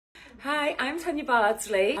Hi, I'm Tanya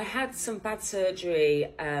Bardsley. I had some bad surgery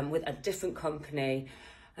with a different company.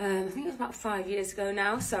 I think it was about 5 years ago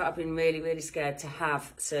now, so I've been really scared to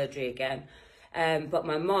have surgery again. But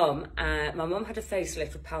my mum had a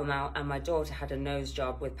facelift with Pall Mall, and my daughter had a nose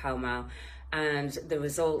job with Pall Mall, and the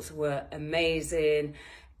results were amazing.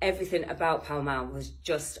 Everything about Pall Mall was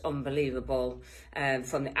just unbelievable,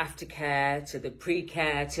 from the aftercare to the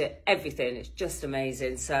pre-care to everything. It's just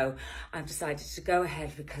amazing. So I've decided to go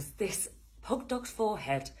ahead because this pug dog's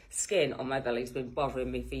forehead skin on my belly has been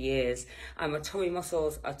bothering me for years, and my tummy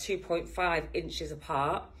muscles are 2.5 inches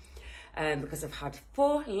apart because I've had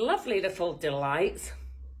 4 lovely little delights.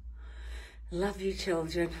 Love you,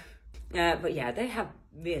 children. But yeah, they have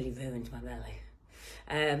really ruined my belly.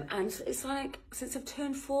 And it's like, since I've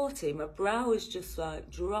turned 40, my brow is just like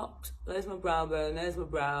dropped. There's my brow bone, there's my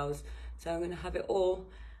brows. So I'm going to have it all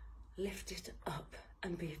lifted up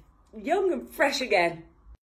and be young and fresh again.